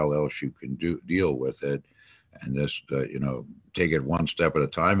sure how else you can deal with it. And just, take it one step at a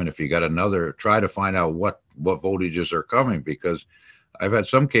time. And if you got another, try to find out what voltages are coming, because I've had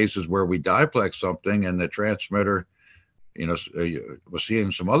some cases where we diplex something and the transmitter, was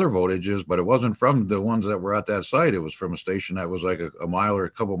seeing some other voltages, but it wasn't from the ones that were at that site. It was from a station that was like a mile or a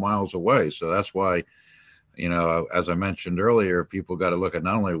couple miles away. So that's why, as I mentioned earlier, people got to look at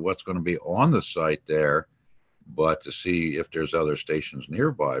not only what's going to be on the site there, but to see if there's other stations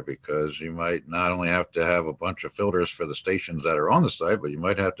nearby, because you might not only have to have a bunch of filters for the stations that are on the site, but you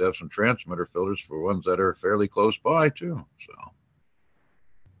might have to have some transmitter filters for ones that are fairly close by too. So.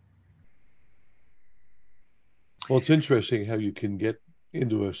 Well, it's interesting how you can get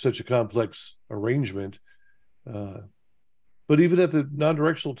into such a complex arrangement. But even at the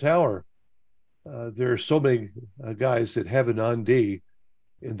non-directional tower, there are so many guys that have an on-D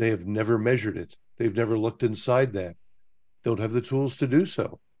and they have never measured it. They've never looked inside that, don't have the tools to do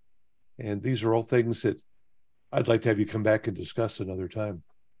so. And these are all things that I'd like to have you come back and discuss another time.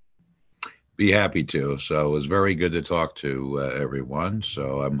 Be happy to. So it was very good to talk to everyone.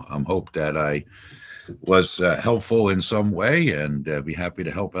 So I'm hope that I was helpful in some way, and be happy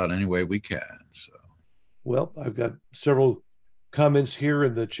to help out any way we can. So. Well, I've got several comments here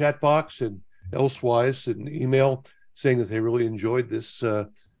in the chat box and elsewise in email saying that they really enjoyed this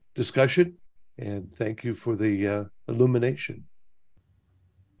discussion, and thank you for the illumination.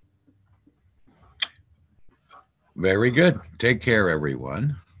 Very good. Take care,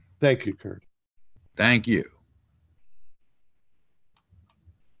 everyone. Thank you, Kurt. Thank you.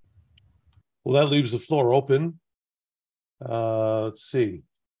 Well, that leaves the floor open. Let's see.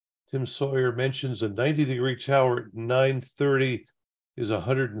 Tim Sawyer mentions a 90-degree tower at 9:30 is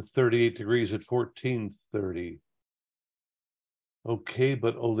 138 degrees at 14:30. Okay,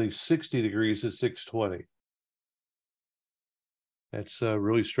 but only 60 degrees at 6:20. That's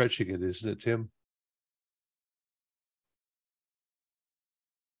really stretching it, isn't it, Tim?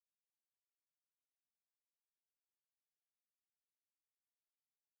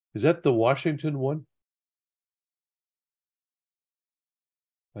 Is that the Washington one?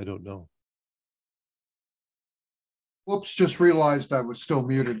 I don't know. Whoops, just realized I was still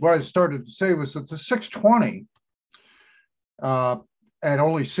muted. What I started to say was that the 620 at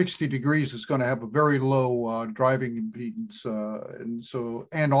only 60 degrees is going to have a very low driving impedance,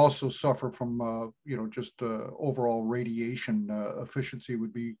 and also suffer from just overall radiation efficiency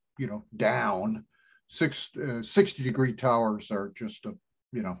would be down. 60-degree towers are just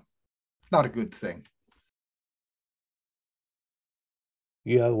not a good thing.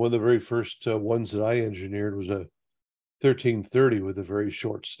 Yeah, one of the very first ones that I engineered was a 1330 with a very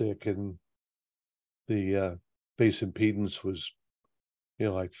short stick, and the base impedance was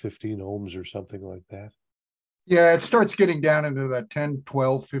like 15 ohms or something like that. Yeah, it starts getting down into that 10,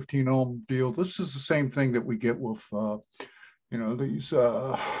 12, 15 ohm deal. This is the same thing that we get with these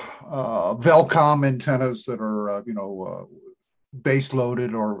Velcom antennas that are base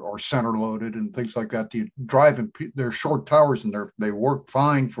loaded or center loaded and things like that. They're short towers and they work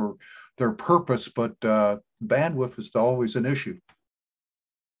fine for their purpose, but bandwidth is always an issue.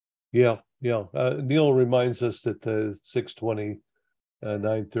 Yeah. Neil reminds us that the 620,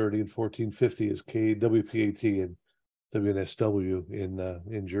 930, and 1450 is WPAT and WNSW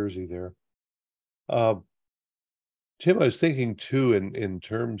in Jersey there. Tim, I was thinking too in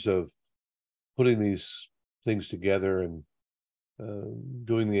terms of putting these things together and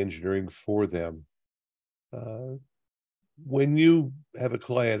doing the engineering for them. When you have a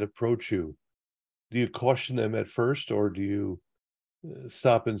client approach you, do you caution them at first, or do you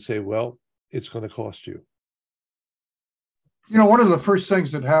stop and say, well, it's going to cost you? One of the first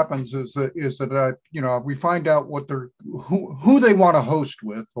things that happens is that we find out who they want to host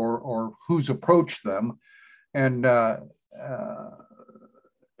with or who's approached them. And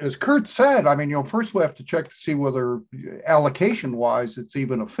as Kurt said, first we have to check to see whether allocation wise it's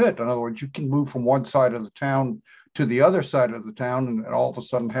even a fit. In other words, you can move from one side of the town to the other side of the town and all of a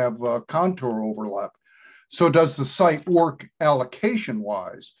sudden have contour overlap. So does the site work allocation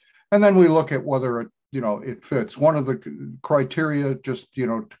wise? And then we look at whether it fits. One of the criteria just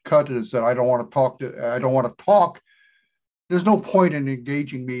to cut is that I don't want to talk. There's no point in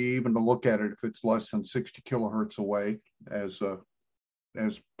engaging me even to look at it if it's less than 60 kilohertz away, as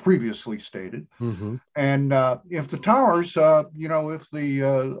previously stated. Mm-hmm. And if the towers, if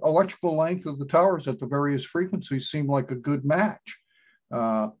the electrical length of the towers at the various frequencies seem like a good match,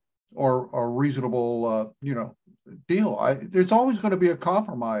 or a reasonable, deal, there's always going to be a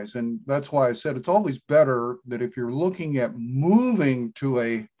compromise. And that's why I said it's always better that if you're looking at moving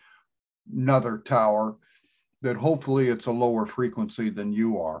to another tower, that hopefully it's a lower frequency than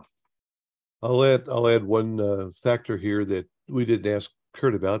you are. I'll add one factor here that we didn't ask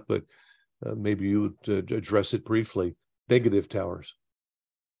Kurt about, but maybe you would address it briefly. Negative towers.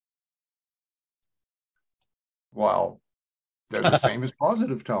 Well, they're the same as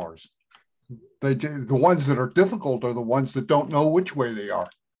positive towers. The ones that are difficult are the ones that don't know which way they are.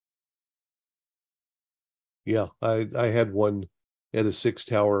 Yeah, I had one at a 6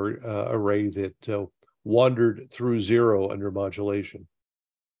 tower array that wandered through 0 under modulation.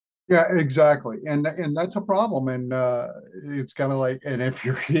 Yeah, exactly, and that's a problem. And it's kind of like, and if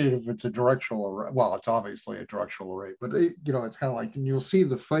it's a directional array, well, it's obviously a directional array, but it's kind of like, and you'll see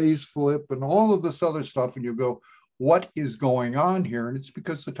the phase flip and all of this other stuff, and you go, what is going on here? And it's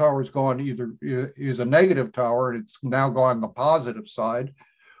because the tower's gone, either is a negative tower and it's now gone the positive side,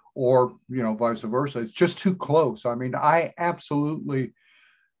 or vice versa. It's just too close. I mean, I absolutely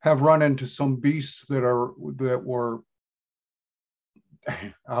have run into some beasts that were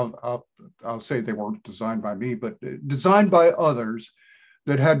I'll say they weren't designed by me, but designed by others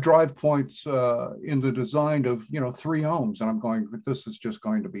that had drive points in the design of 3 ohms, and I'm going, but this is just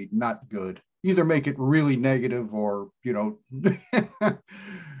going to be not good. Either make it really negative, or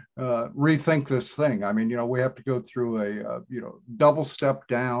rethink this thing. I mean, we have to go through a double step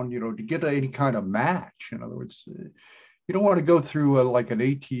down, to get any kind of match. In other words, you don't want to go through like an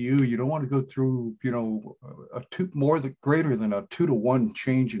ATU. You don't want to go through, greater than a 2-to-1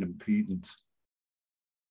 change in impedance.